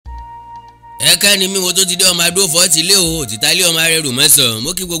ẹ̀ka ni mímọ tó ti dé ọmọ adó fọ́ ti lé o òtítà lé ọmọ arẹrù mẹ́sàn-án mo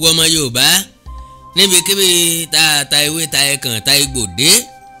kí gbogbo ọmọ Yorùbá níbikíbi ta ewé ta ẹ̀kàn ta egbò dé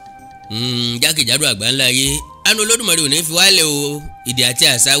jákèjádò àgbáńlá ayé àánú Olódùmarè ò ní fi wálẹ̀ o èdè àti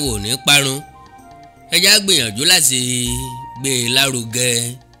àṣà wo ò ní parun ẹ já gbìyànjú láti gbé e lárugẹ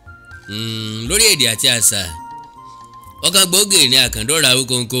lórí èdè àti àṣà ọ̀kan gbòógì ní àkàndọ́ra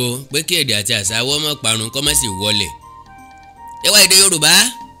Awíkonko pé kí èdè àti àṣà wọ́n má parun kọ́ má sì wọlẹ̀ ẹ wá èdè Yorùbá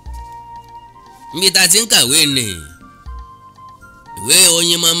níbi tá a ti ń kàwé ni ìwé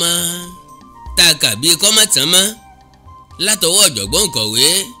oyin mọ́mọ́ tá a kà bíi kọ́mọ̀tán mọ́ látọwọ́ ọ̀jọ̀gbọ́n kọ̀wé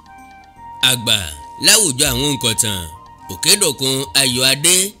àgbà láwùjọ àwọn òǹkọ̀tàn Òkèdòkun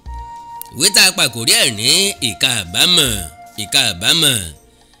Ayọ̀adé ìwé tá a pàkórí ẹ̀ ní ìka àbámọ̀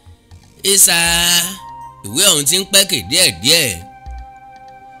ìsà ìwé ọ̀hún ti ń pẹ́kì díẹ̀díẹ̀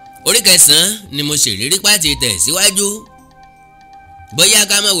orí 9 ni mo ṣèlérí pàtì tẹ̀ síwájú bóyá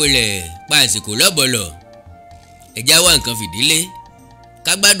ká má wọlé pa àsìkò lọ́bọ̀lọ̀ ẹ̀já wá nǹkan fìdílé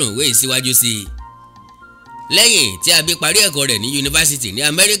ká gbádùn ìwé ìsíwájú sí i lẹ́yìn tí Àbí parí ẹ̀kọ́ rẹ̀ ní yunifásitì ní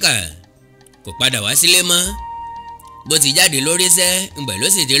Amẹ́ríkà kò padà wá sílé mọ́ bó ti jáde lórí iṣẹ́ ńbẹ̀ ló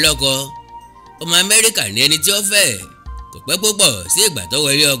sì ti lọ́kọ ọmọ Amẹ́ríkà ní ẹni tí ó fẹ́ kò pẹ́ púpọ̀ sí ìgbà tó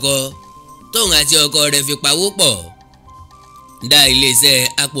wọlé ọkọ tóun àti ọkọ rẹ̀ fi pawó pọ̀ dá iléeṣẹ́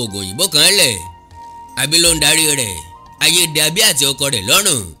apòògùn òyìnbó kan lẹ̀ Àbí ló ń darí rẹ̀ ayé dé Àbí àti ọkọ rẹ̀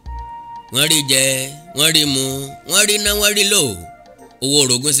lọ́rùn wọ́n rí jẹ wọ́n rí mu wọ́n rí ná wọ́n rí lò owó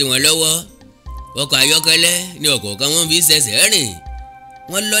orogún sí wọn lọ́wọ́ ọkọ̀ ayọ́kẹ́lẹ́ ní ọ̀kọ̀ọ̀kan wọ́n fi ṣẹ̀ṣẹ̀ rìn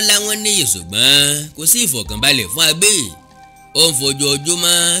wọ́n lọ́lá wọn níyì ṣùgbọ́n kò sí ìfọ̀kànbalẹ̀ fún Àbí ó ń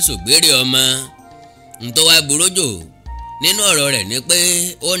fojoojúmọ́ ṣògbérè ọmọ ntọ́ wa burú jù nínú ọ̀rọ̀ rẹ̀ ni pé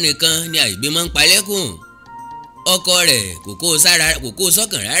ó nìkan ni àìbímọ ń palẹ́kùn ọkọ rẹ̀ kò kó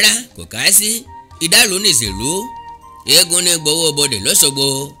sọ́kàn rárá kò ká sí ìdálò nìṣèlú eégún ní gbowó bodè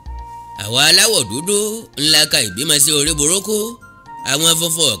lọ́sọ̀gbọ̀ àwọn aláwọ̀ dúdú ńlá ka ìbímọ sí orí burúkú àwọn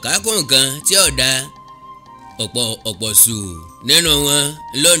funfun ọ̀ká kún nǹkan tí ọ̀dà ọ̀pọ̀ sù nínú wọn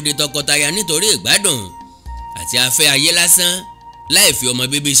ló ń di tọkọtaya nítorí ìgbádùn àti afẹ́ ayé lásán láì fi ọmọ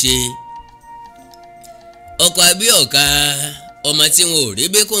bíbí ṣe ọkọ Àbí ọ̀ka ọmọ tí wọn ò rí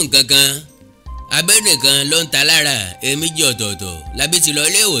bí kún kankan abẹ́nìkan ló ń ta lára èméjì ọ̀tọ̀ọ̀tọ̀ l'Àbí ti lọ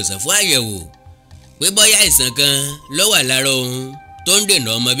ilé ìwòsàn fún àyẹ̀wò pé bóyá àìsàn kan ló wà lára òun tó ń dènà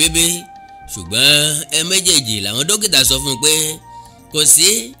ọmọ bíbí ṣùgbọ́n méjèèjì làwọn dókítà sọ fún un pé kò sí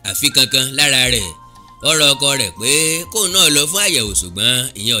àfi kankan lára rẹ̀ ọ̀rọ̀ ọkọ rẹ̀ pé kóun náà lọ fún àyẹ̀wò ṣùgbọ́n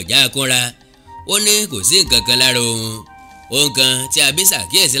ìyẹn ọ̀já akúnra ó ní kò sí nǹkan kan lára ohun kan tí Àbí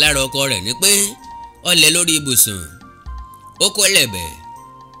ṣàkíyèsí lára ọkọ rẹ̀ ni pé ó lẹ̀ lórí ibùsùn ó kó lẹ̀bẹ̀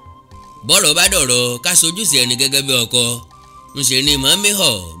bọ́rọ̀ bá dọ̀rọ̀ ká sojúṣe ẹni gẹ́gẹ́ bí ọkọ ńṣe ni màmí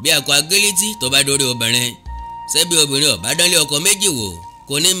hàn bí akọ agélítí tó bá dórí obìnrin ṣebí obìnrin ọ̀bá dánlé ọkọ méjì wò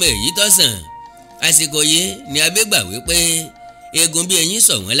kò ní mọ èyí tọ́sàn àsìkò yìí ni Àbí gbà wípé eegun bí eyín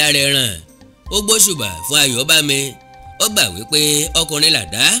sọ̀ wọ́n lára ẹran ó gbóṣùbà fún Ayọ̀bámi ó gbà wípé ọkùnrin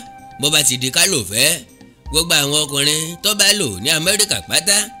làdá bó bá ti di ká lò fẹ́ gbogbo àwọn ọkùnrin tó bá lò ní Amẹ́ríkà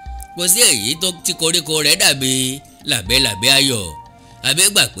pátá kò sí èyí tó ti koríko rẹ̀ dàbí làbẹ́làbẹ́ ayọ̀ Àbí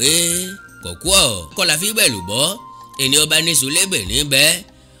gbà pé kọ̀kú ọ̀ kọ́la fi bẹ̀lù bọ́ ènìyàn bá ní sùlẹ́bẹ̀ níbẹ̀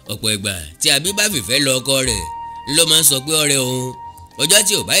ọ̀pọ̀ ìgbà tí Àbí bá fìfẹ́ lọ ọkọ rẹ̀ ló máa ń sọ pé ọ̀rẹ́ òun ọjọ́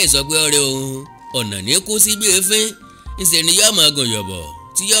tí ò báyìí sọ pé ọ̀rẹ́ òun ọ̀nà ní kú sí bí efín ńṣe ni yóò máa gùn yọ̀bọ̀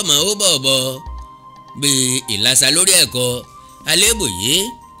tí yóò máa ó bọ̀ọ̀bọ̀ bí ìlàsà lórí ẹ̀kọ́ àléébù yìí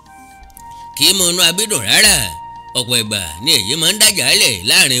kì í mọ inú Àbí dùn rárá ọ̀pọ̀ ìgbà ni èyí máa ń dájà lẹ̀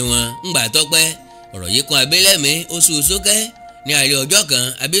láàrin wọn ńgbà tọ́pẹ́ ọ̀rọ̀ yìí kan Àbí lẹ́mìí ó sú sókẹ́ ní alẹ́ ọjọ́ kan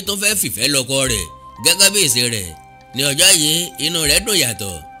Àbí tó fẹ́ fìfẹ́ lọ́kọ rẹ̀ gẹ́gẹ́ bí ìṣe rẹ̀ ní ọjọ́ yìí inú rẹ̀ dùn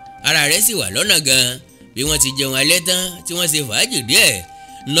yàtọ̀ ara rẹ̀ sì wà lọ́nà gan bí wọ́n ti jẹun alẹ́ tán tí wọ́n ṣe fàájì díẹ̀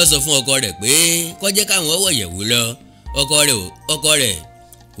ńlọ sọ fún ọkọ rẹ̀ pé kó jẹ́ káwọn wọ̀ yẹ̀wò lọ ọkọ rẹ̀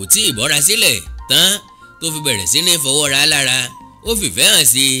kò tí ì bọ́ra sílẹ̀ tán tó fi bẹ̀rẹ̀ sí ní fọwọ́ ra lára ó fìfẹ́ hàn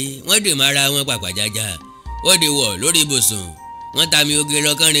sí i wọ́n dì mára wọn pàpàjàjà ó di wọ̀ lórí ibùsùn wọ́n ta mi oge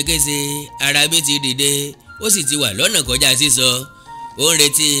lọ́kànrin kése ara bí ti dìde ó sì ti wà lọ́nà kọjá sísọ ó ń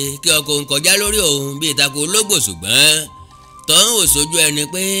retí kí ọkọ ń kọjá lórí òun bíi ìtako ológbò ṣùgbọ́n tọ́hún ò sójú ẹni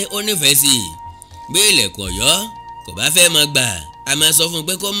pé ó nífẹ̀ẹ́ sí i bí ilẹ̀kùn ọ̀yọ́ kò bá fẹ́ mọ gbà a máa sọ fún un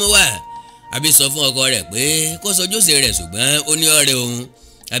pé kó mú wá Àbí sọ fún ọkọ rẹ̀ pé kó sojúṣe rẹ̀ ṣùgbọ́n ó ní ọ̀rẹ́ òun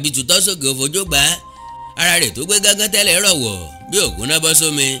Àbí tutọ́ sókè ó fojú gbà ara rẹ̀ tó gbé gángan tẹ́lẹ̀ rọ̀wọ̀ bí ògùn náà bọ́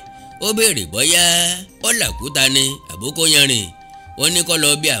sómi ó béèrè bóyá ó làkúta ni àbókó yanrìn wọ́n ní kó lọ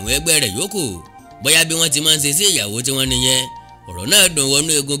bí àwọn ẹgbẹ́ rẹ̀ yòókù bóyá bí wọ́n ti máa ń ṣe sí ìyàwó tí wọ́n nìyẹn ọ̀rọ̀ náà dùn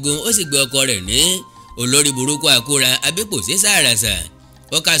wọnú egungun ó sì gbé ọkọ rẹ̀ ní olórí burúkú àkúra Àbí kò sí sàràsà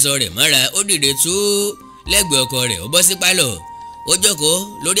ó kásọ rẹ̀ mọ́ra ó dìde tú lẹ́gbẹ̀ẹ́ ọkọ rẹ̀ ó bọ́ sí pálọ̀ ó jókòó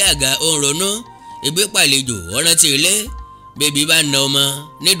lórí àga ó ń ronú ebi pàlejò ó rántí ilé bébí bá na ọmọ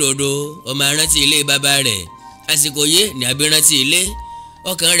nídòdó ọmọ rántí ilé bàbá rẹ̀ àsìkò yé ní Àbí rántí ilé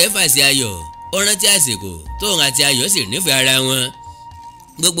ọkàn rẹ̀ fà sí ayọ̀ ó rántí àsìkò tóun àti ayọ̀ sì nífẹ̀ẹ́ ara wọn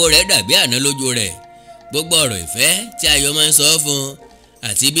gbogbo rẹ̀ dàbí àná lójú rẹ̀ gbogbo ọ̀rọ̀ ìfẹ́ tí ayọ̀ máa ń sọ fún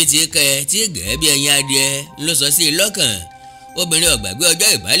àti bí ti kẹ́ tí gẹ̀ẹ́ bí ẹyin adìẹ ló sọ sí i lọ́kàn obìnrin ò gbàgbé ọjọ́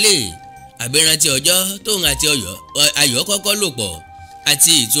ìbálẹ̀ Àbí rántí ọjọ́ tóun àti ayọ̀ kọ́kọ́ lò pọ̀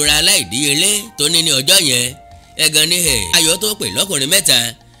àti ìtura aláìdíyelé tó ní ní ọjọ́ yẹn ẹ̀gàn ni ayọ̀ tó pè lọ́kùnrin mẹ́ta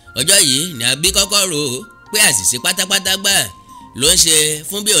ọjọ́ yìí ní Àbí kọ́kọ́ rò pé àṣìṣe pátápátá gbà ló ń ṣe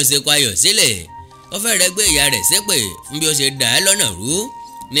fún bí òun ṣe kọ ayọ̀ sílẹ̀ ó fẹ́rẹ̀ gbé ìyá rẹ̀ ṣépè fún bí ó ṣe dà á lọ́nà rú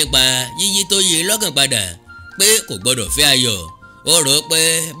nípa yíyí tó yí lọ́kàn padà pé kò gbọ́dọ̀ fẹ́ ayọ̀ ó rò pé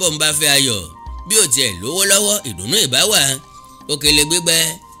bóun bá fẹ́ ayọ̀ bí ò tiẹ̀ lówó lọ́wọ́ ìdùnnú ìbá wà òkèlè gbígbẹ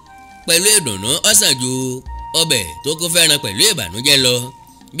pẹ̀lú ìdùnnú ó sàn ju ọbẹ̀ tó kún fẹ́ràn pẹ̀lú ìbànújẹ́ lọ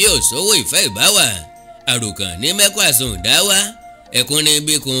bí ò sówó ìfẹ́ ìbá wà àròkàn ní mẹ́kọ́ àsùn dá wá ẹ̀kún ní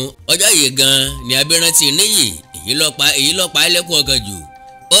bíkun ọjọ́ yìí gan ni Àbí rántí níyì èyí ló pa lẹ́kún ọkàn jù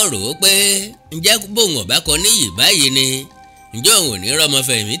ó rò ó pé ǹjẹ́ bóun ọ̀bá kọ níyì báyìí ni ǹjẹ́ òun ò ní rọ́mọ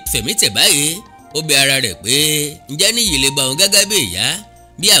fẹ̀mí tẹ̀ báyìí ó bẹ ara rẹ̀ pé ǹjẹ́ níyì lè bá òun gẹ́gẹ́ bí ìyá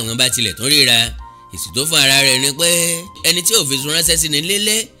bí àwọn bá tilẹ̀ tún ríra èsì tó fún ara rẹ̀ ni pé ẹni tí ò fi sun ránṣẹ́ sí ni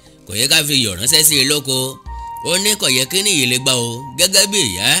lélé kò yẹ ká fi yọ̀ ránṣẹ́ sí i lóko ó ní kò yẹ kí níyì lè bá òun gẹ́gẹ́ bí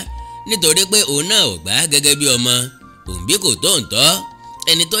ìyá nítorí pé òun náà ò gbà gẹ́gẹ́ bí ọmọ òun bí kò tó ń tọ́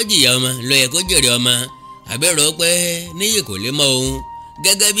ẹni tó jìyà ọmọ ló yẹ kó jèrè ọmọ Àbí rò pé níyì kò lè mọ òun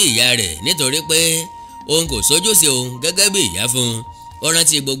gẹ́gẹ́ bí ìyá rẹ̀ nítorí pé òun kò sójú sí òun gẹ́gẹ́ bí ìyá fún un ó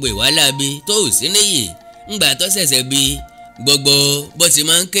rántí gbogbo ìwà láabi tó hù sí níyì ńgbà tó ṣẹ̀ṣẹ̀ bí gbogbo bó ti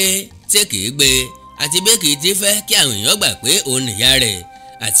máa ń ké tí kìí gbé àti bí kìí ti fẹ́ kí àwọn èèyàn gbà pé òun nìyá rẹ̀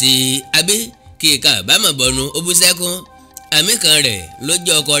àti Àbí kí ìka àbámọ̀ bọnu ó bú sẹ́kún àmì kan rẹ̀ ló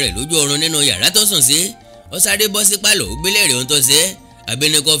jẹ́ ọkọ rẹ̀ lójú oorun nínú yàrá tó sùn sí ó sáré bọ́ sí pálọ̀ ó gbélé rẹ̀ ohun tó ṣe Àbí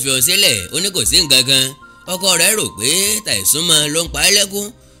ní kó fi òun sílẹ̀ ó ní kò sí nǹkan kan ọkọ rẹ̀ rò pé tàìsúnmọ́ ló ń pa á lẹ́kún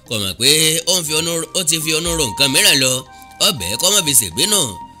kò mọ̀ pé ó ti fi onú ro nǹkan mìíràn lọ ọbẹ̀ kọ́ mọ́ fi ṣègbínú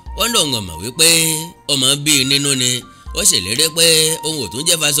ó lóun ọ̀mọ̀ wípé ọmọ bíi nínú ni ó ṣèlérí pé òun ò tún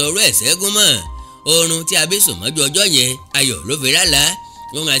jẹ́ faṣọ orú ẹ̀ ṣẹ́gun mọ́ oorun tí Àbí sùn mọ́jú ọjọ́ yẹn ayọ̀ ló fi rálá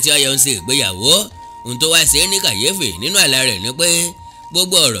òun àti ayọ̀ ń ṣe ìgbéyàwó ohun tó wá ṣe é ní kàyéfì nínú àlá rẹ̀ ni pé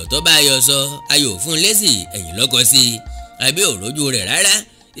gbogbo ọ̀rọ̀ tó bá ayọ̀ sọ ayọ̀ fún lésì ẹ̀yìn lọ́kọ sí i Àbí ò rójú rẹ̀ rárá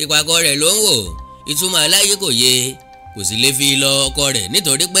ìpàkọ́ rẹ̀ ló ń wò ìtumọ̀ aláyé kò yé kò sì lè fi lọ ọkọ rẹ̀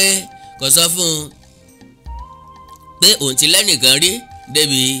nítorí pé kò sọ fún un pé òun ti lẹ́nìkan rí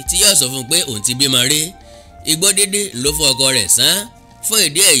débi tí yóò sọ fún un pé òun ti bímọ rí igbó dídí ló fún ọkọ rẹ̀ sán fún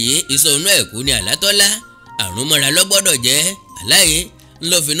ìdí èyí ìsọnù ẹ̀kú ni àlátọ́lá àrùn mọ́ra lọ́gbọ́dọ̀ jẹ́ aláyé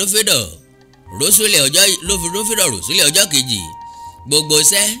ńlọfinúfídọ̀ rọ́súlẹ̀ ọjọ́ kejì gbogbo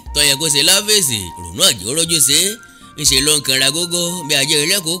iṣẹ́ tó yẹ kó ṣe lọ́fíìsì rònú àjò rójú ṣe ń ṣe ló ń kanra gógó bí ajé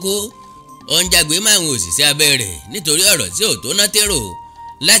ilé kókó ó ń jágbe máwọn òṣìṣẹ́ abẹ́ rẹ̀ nítorí ọ̀rọ̀ tí ò tó ná tèrò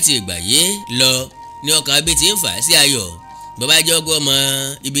láti ìgbà yìí lọ ní ọkàn Àbí ti ń fà á sí ayọ̀ bàbá jọ́gbọ́ ọmọ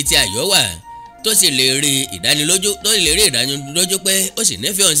ibi tí ayọ̀ wà tó sì lè rí ìdánilójú pé ó sì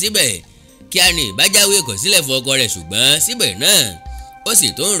nífẹ̀ẹ́ òun síbẹ̀ kí á ní ìbájáwé kọ̀ sílẹ̀ fún ọkọ rẹ̀ ṣùgbọ́n síbẹ̀ náà ó sì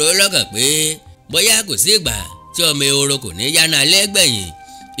tó ń ro lọ́kàn pé bóyá kò sí ìgbà tí ọmọ ehoro kò ní yánnà alẹ́ gbẹ̀yìn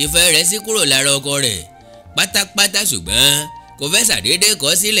ìfẹ́ rẹ̀ sì kúrò lára ọkọ rẹ̀ pátápátá ṣùgbọ́n kò fẹ́ ṣàdédé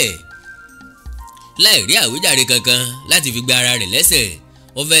kọ̀ sílẹ̀ láì rí àwíjàre kankan láti fi gba ara rẹ̀ lẹ́sẹ̀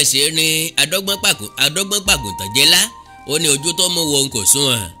ó fẹ́ ṣe é ní adọ́gbọ́n pàgùntàn jẹ́lá ó ní ojú tó mú wo òun kò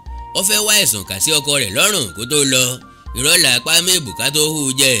sunwọ̀n ó fẹ́ wá ẹ̀sùn kà sí ọkọ rẹ̀ lọ́rùn kó tó lọ ìrọ́lá apá mébù ká tó hù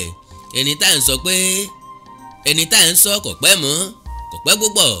jẹ ẹni tá à ń sọ kò pẹ́ mọ́ kò pẹ́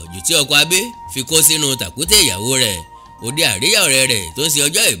púpọ̀ jù tí ọkọ Àbí fi kó sínú tàkúté ìyàwó rẹ̀ òde àríyá ọ̀rẹ́ rẹ̀ tó ń ṣe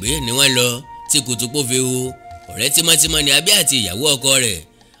ọjọ́ ìbí ni wọ́n lọ tí kùtùpó fi hu ọ̀rẹ́ tímọ́tímọ́ ni Àbí àti ìyàwó ọkọ rẹ̀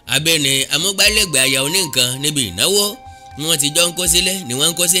Àbí ni amúgbálẹ́gbẹ̀ẹ́ aya oníǹkan níbi ìnáwó ni wọ́n ti jọ ń kó sílé ni wọ́n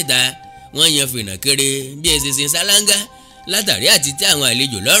ń kó síta wọ́n yan fìnà kiri bí eṣinṣin sálángá látàrí àti tí àwọn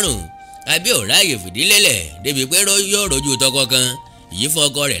àlejò lọ́rùn Àbí ò ráàyè fìdílélẹ̀ débi pé yóò rojú tọkọ kan èyí fún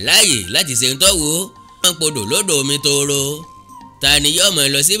ọkọ rẹ̀ láàyè láti ṣe ń tọ́wò wọ́n podò lódò omi tóóró ta ni yóò mọ̀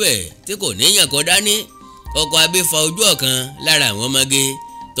ẹ́ lọ síbẹ̀ tí kò níyàn kọ́ dání ọkọ Àbí fa ojú ọ̀kan lára àwọn ọmọge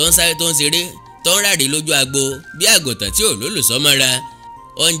tó ń sáré tó ń ṣeré tó ń ráre lójú agbo bí àgùntàn tí ò lólùsọ́mọ́ra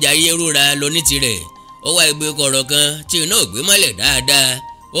ó ń jayé rúra lóní tirẹ̀ ó wá ibi kọ̀rọ̀ kan tí iná ò gbé mọ́lẹ̀ dáadáa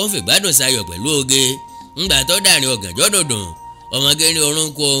ó ń fìgbádùn sayọ̀ pẹ̀lú oge ńgbà tó dàrin ọ̀gànjọ́ dòdùn ọmọge ní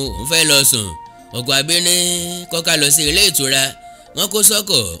orúnkún òun fẹ́ lọ sùn ọkọ Àbí ní kọ́ka lọ sí ilé ìtura wọ́n kó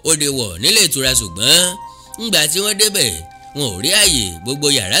sọ́kọ̀ ó de wọ̀ nílé ìtura ṣùgbọ́n ńgbà tí wọ́n débẹ̀ wọn ò rí àyè gbogbo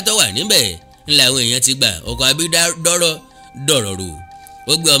yàrá tó wà níbẹ̀ ńlá àwọn èèyàn ti gbà ọkọ Àbí dọ̀rọ̀ rò.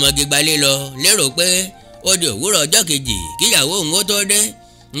 Ó gbé ọmọge gbalé lọ lérò pé ó di òwúrọ̀ ọjọ́ kejì kíyàwó òun ó tó dé.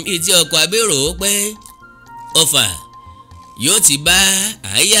 Ibi tí ọkọ abérò pé ọfà yóò ti bá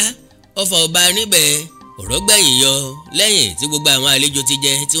àáyá ọfà ọba níbẹ̀. Ọ̀rọ̀ gbẹ̀yìn yọ lẹ́yìn tí gbogbo àwọn àlejò ti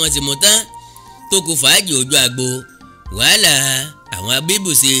jẹ tí wọ́n ti mu tán tó kù fàájì ojú agbo. Wàhálà àwọn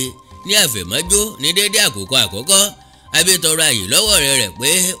abíbùsè ní àfẹ̀mọ́jú ní dédé àkókò àkọ́kọ́. Abí tọrọ àyè lọ́wọ́ ọ̀rẹ́ rẹ̀ pé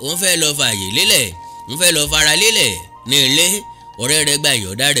òun fẹ́ lọ fa àyè lélẹ̀, òun fẹ́ lọ fara lélẹ̀ ní ilé. Ọ̀rẹ́ rẹ̀ gba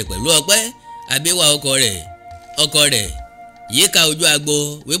ìyọ̀dá rẹ̀ pẹ̀lú ọpẹ́. Abí wá ọkọ rẹ̀ yíká ojú agbo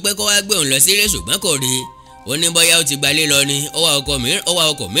wípé kó wá gbé òun lọ sílé ṣùgbọ́n kò rí. Ó ní bóyá ó ti gbalé lọ ni ó wá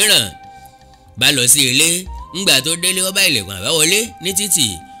ọkọ̀ mìíràn bá lọ sí ilé. Ńgbà tó délé ó bá ilẹ̀kùn àbáwọlé ní títì.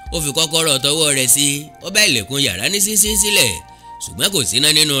 Ó fi kọ́kọ́rọ́ tọwọ́ rẹ̀ sí. Ó bá ilẹ̀kùn yàrá ní ṣíṣí sílẹ̀ ṣùgbọ́n kò síná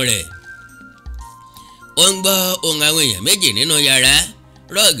nínú rẹ̀. Ó ń gbọ́ ohùn àwọn èèyàn méjì nínú yàrá.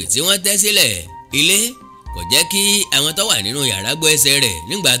 Rọ́ọ̀gì tí wọ́n tẹ́ sílẹ̀ ilé kò jẹ́ kí àwọn tó wà nínú yàrá gbọ́ ẹsẹ̀ rẹ̀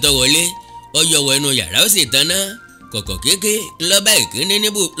nígbà tó wọlé. Ó yọ wọ inú yàrá ó sì tanná. Kọ̀kọ̀ kéèké ńlọ́ba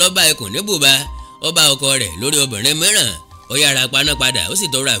ikùn ní bùbá. Ó bá ọkọ rẹ̀ lórí obìnrin mìíràn. Ó yára paná padà ó sì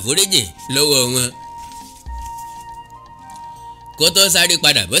tọrọ àforíjì lọ́wọ́ wọn. Kó tó sáré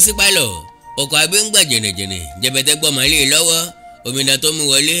padà bọ́ sí pálọ̀, ọkọ̀ abé ń gbà jìnnìjìnnì jẹbẹtẹ gbọ́mọ lé lọ́wọ́. Omidan tó mú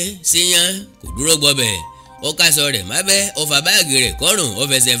wọlé síyán kò dúró gbọbẹ̀. Ó kásọ rẹ̀ mábẹ́, ó fa báàgì rẹ̀ kọ́rùn, ó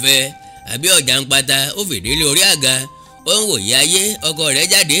fẹsẹ̀ fẹ́. Àbí ọjà ń pata, ó fìdí lé orí àga. Ó ń wòye ayé, ọkọ rẹ̀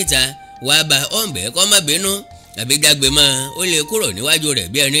jáde ìta wàá bá ọ̀nbẹ́ kọ́ má bínú. Àbí jágbe mọ́ ó lè kúrò níwájú rẹ̀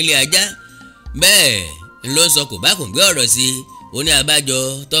bí ẹni lé ajá. Bẹ́ẹ̀ ló ń sọ kò bá kùn gbé ọ̀rọ̀ sí i. Ó ní abájọ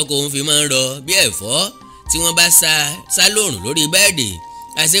tọkọ òun fi máa ń rọ bí ẹ̀fọ́ tí wọ́n bá sá lóòrùn lórí bẹ́ẹ̀dì.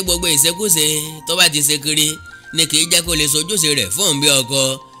 Àṣé gbogbo ìṣekúṣe tó bá ti ṣe kiri ni kì í jẹ́ kó lè sojúṣe rẹ̀ fún òun bí ọkọ.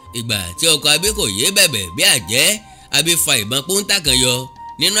 Ìgbà tí ọkọ Abí kò yé bẹ̀bẹ̀ bí àjẹ́, Abí fa ìbọn pọ́ńtà kan yọ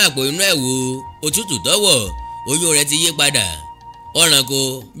nínú àpò inú ẹ̀wù òtútù tọ́wọ̀. Ojú rẹ̀ ti yí padà ọ̀rànkò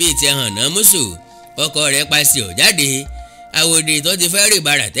bíi ti hàn náà mùsù. Ọkọ rẹ̀ paṣẹ ọ̀ jáde. Àwòdì tó ti fẹ́ rí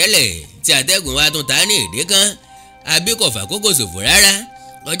bara tẹ́lẹ̀ tí àtẹ̀gùn wa tún ta ní èdè kan. Abí kò fàkókò ṣòfò rárá.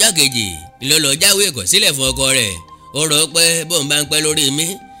 Ọjọ́ kejì ló lọ jáwé ìkọ̀sílẹ̀ fún ọkọ rẹ̀. Ó rò pé bóun bá ń pẹ́ lórí mi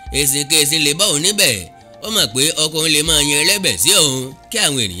èsìn kéèsì lè bá òun níbẹ̀. Ó mọ̀ pé ọkọ òun lè máa yan ẹlẹ́bẹ̀ sí òun kí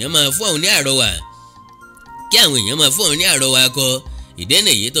àwọn ènìyàn máa fún òun ní àrọwà kọ. Ìdí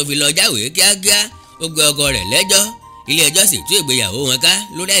nìyí tó fi lọ jáwé kíákíá. Ó gbé ọkọ rẹ̀ lẹ́jọ́. Ilé ẹjọ́ sì tú ìgbéyàwó wọn ká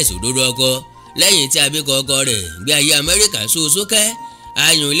lórí àìṣòdodo ọkọ. Lẹ́yìn tí Abí kọ ọkọ rẹ̀ gbé ayé Amẹ́ríkà sókẹ́.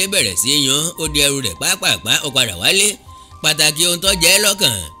 Ayùn ilé bẹ̀rẹ̀ sí yan. Ó di ẹrù rẹ̀ pápápá ó padà wálé. Pàtàkì ohun tó jẹ́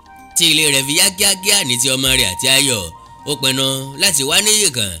lọ́kàn tí ilé rẹ̀ fi yá kíákíá ní ti ọmọ rẹ̀ àti ayọ̀. Ó pinnu láti wá níyì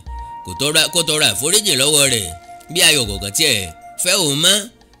kan kó tọrọ àforíjì lọ́wọ́ rẹ̀. Bí ayọ̀ kọ̀ọ̀kan tiẹ̀ fẹ́ òun mọ́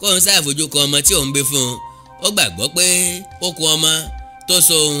kó ń ṣàfojú kan ọmọ tí òun bí fún un. Ó gbàgbọ́ pé ó kù ọmọ tó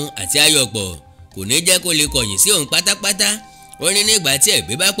so òun àti ayọ̀ pọ̀ kò ní jẹ́ kó lè kọ̀yìn sí òun pátápátá. Ó ní nígbà tí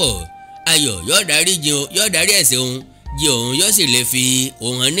ẹ̀gbẹ́ bá pọ̀ ayọ̀ yóò darí ẹ̀ṣẹ̀ òun jí òun yóò sì lè fi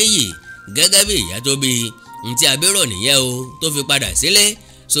òun hàn níyì gẹ́gẹ́ bí ìyá tó bí. Ntí abérò nìyẹn o tó fi padà sílé.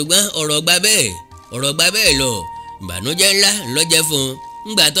 Ṣùgbọ́n ọ̀rọ̀ gba bẹ́ẹ̀ lọ. Ìbànújẹ́ ńlá ńlọ́jẹ́ fún un.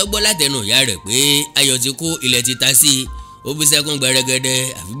 Ńgbà tó gbọ́ látẹnu ìyá rẹ̀ pé ayọ̀ ti kú ilẹ̀ ti ta sí i. Ó bú sẹ́kún gbẹrẹgẹdẹ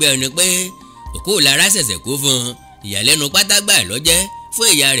àfi bẹ́ẹ̀ ni pé òkú lára ṣẹ̀ṣẹ̀ kú fún un. Ìyàlẹ́nu pátágbà lọ́jẹ́ fún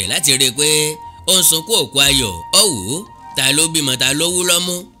ìyá rẹ̀ láti rí i pé ó ń sunkún òkú ayọ̀. Ọ̀wù ta ló bímọ ta ló wú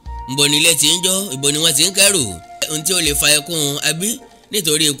lọ́mú. Ńbo ni ilé ti ń jó, ibo ni wọ́n ti ń kẹ́rù. Ohun tí ó lè fa ẹkún Abí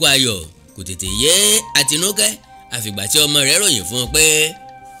nítorí ikú ayọ̀ kò tètè yé Àtinúkẹ́ àfìgbà tí ọmọ rẹ̀ ròyìn fún un pé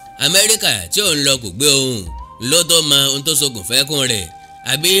Amẹ́ríkà tí òun lọ kò gbé òun ló tó mọ ohun tó ṣokùnfà ẹkún rẹ̀.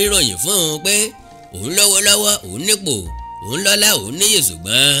 Abí ròyìn fún un pé òun lọ́wọ́ lọ́wọ́, òun nípò, òun lọ́lá, òun níyì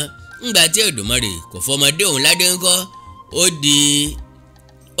ṣùgbọ́n ńgbà tí Èdùmàrè kò fọmọdé òun ládé ńkọ́.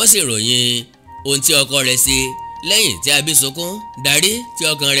 Ó sì ròyìn ohun tí ọkọ rẹ̀ ṣe lẹ́yìn tí Abí sunkún darí tí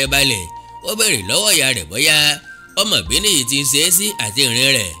ọkàn rẹ̀ balẹ̀. Ó béèrè lọ́wọ́ ìyá rẹ̀ bóyá ọmọ bí níyì ti ń ṣe é sí àti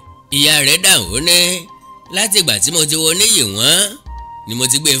ìrìn rẹ̀. Ìyá rẹ̀ dáhùn ó ní láti ìgbà tí mo ti wo níyì wọ́n ni mo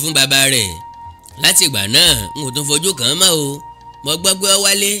ti gbé fún bàbá rẹ̀. Láti ìgbà náà n kò tún fojú kàn án mọ́ o. Mo gbọ́ pé ó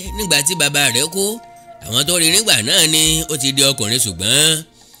wálé nígbà tí bàbá rẹ̀ kú. Àwọn tó rí nígbà náà ni ó ti di ọkùnrin ṣùgbọ́n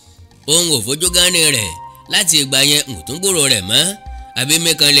òun ò fojú gánni rẹ̀. Láti ìgbà yẹn n kò tún gbúrò rẹ̀ mọ́. Abí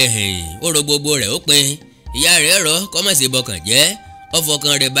mẹ́kan lè hìn ó ro gbogbo rẹ̀ ó pin. Ìyá rẹ̀ rọ̀ kọ́mọ̀sí bọkàn jẹ́. Ó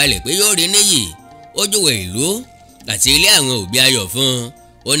fọkàn rẹ̀ balẹ̀ pé yóò rí níyì. Ó júwe ìlú àti ilé àwọn òbí ayọ̀ fún un.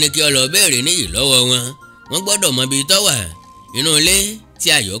 Ó ní kí ó lọ béèrè níyì lọ́wọ́ wọn. Wọ́n gbọ́dọ̀ mọ ibi tó wà. Inú ilé tí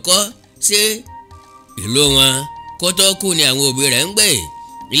ayọ̀ kọ́ sí ìlú wọn kó tó kú ni àwọn òbí rẹ̀ ń gbé.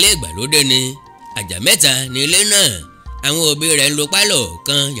 Ilé ìgbàlódé ni. Àjà mẹ́ta ní ilé náà. Àwọn òbí rẹ̀ ń lo pálọ̀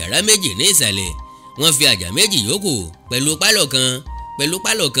kan yàrá méjì ní ìsàlẹ̀. Wọ́n fi àjà méjì yòókù pẹ̀lú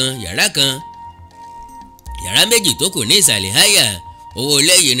pálọ̀ kan yàrá kan. yàrá méjì tó kù ní ìsàlẹ̀ háyà owó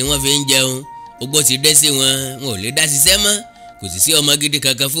ilé yìí ni wọ́n fi ń jẹun ogbó ti dé sí wọn wọn ò lè dá ṣiṣẹ́ mọ́ kò sì sí ọmọ gidi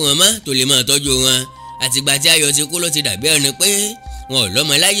kankan fún wọn mọ́ tó lè máa tọ́jú wọn àtìgbà tí Ayọ̀ ti kú ló ti dàbí ẹni pé wọn ò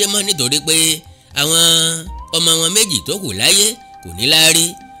lọ́mọ láyé mọ́ nítorí pé àwọn ọmọ wọn méjì tó kù láyé kò ní láárí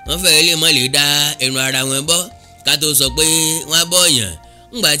wọ́n fẹ́ẹ́ lè má lè dá ẹnu ara wọn bọ́ ká tó sọ pé wọ́n á bọ́ ọ̀yàn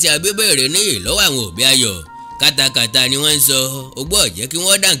ńgbà tí Àbí bẹ̀rẹ̀ níyì lọ́wọ́ àwọn òbí Ayọ̀ kátàkátà ni wọ́n ń sọ ogbó ọ̀jẹ́ kí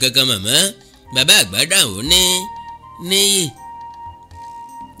wọ́n dá nǹkan kan mọ̀mọ́ bàbá àgbà dáhùn ní níyì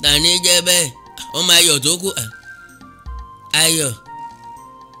ta ni jẹ́ bẹ́ẹ̀ ọmọ Ayọ̀ tó kú Ayọ̀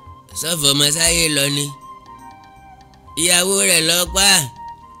sọ́fọ̀ ọmọ sáyé lọ ni ìyàwó rẹ̀ lọ pa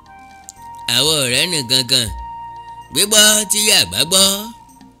àwọn ọ̀rẹ́ nìkan kan gbígbọ́ tí ìyá àgbà gbọ́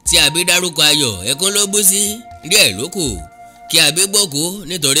tí Àbí dárúkọ Ayọ̀ ẹkún ló bú sí díẹ̀ ló kù kí Àbí gbòkú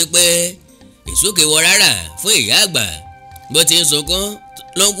nítorí pé ìsúkè wọ rárá fún ìyá àgbà bó ti ń sunkún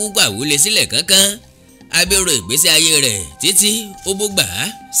ló ń kú gbàwúlé sílẹ̀ kankan Àbí ro ìgbésí ayé rẹ̀ títí ó bú gbà á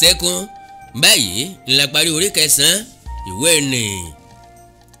sẹ́kún báyìí ńlá parí orí 9 ìwé ni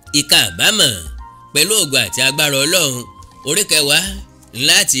ìka àbámọ̀ pẹ̀lú ògo àti agbára Ọlọ́run orí 10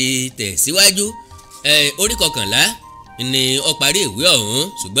 láti tẹ̀síwájú orí 11 ni ó parí ìwé ọ̀hún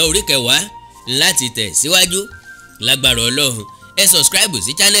ṣùgbọ́n orí 10 láti tẹ̀síwájú lágbára Ọlọ́run ẹ subscribe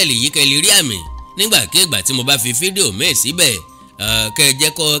sí channel yìí kẹ́ lè rí àmì nígbàkigbà tí mo bá fi fídíò míì síbẹ̀ kẹ́ ẹ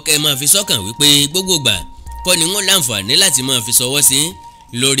jẹ́ kọ́ kẹ́ ẹ máa fi sọ́kàn wípé gbogbo ìgbà kọ́ ni wọ́n láǹfààní láti máa fi ṣọwọ́ sí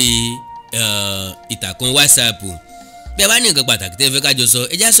lórí ìtàkùn WhatsApp bí a bá ní nǹkan pàtàkì tẹ́ fẹ́ kájọ sọ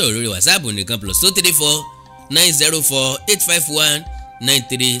ẹ já sọ̀rọ̀ lórí WhatsApp nìkan +234 904 851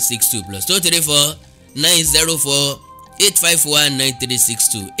 9362 +234 904 851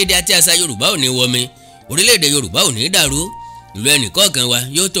 9362 èdè àti àṣà Yorùbá ò ní wọmi orílẹ̀-èdè Yorùbá ò ní dàrú ìlú ẹnìkọ̀ọ̀kan wa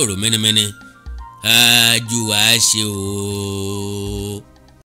yóò tòrò mẹ́nẹ́mẹ́nẹ́ àjùwà ṣe o.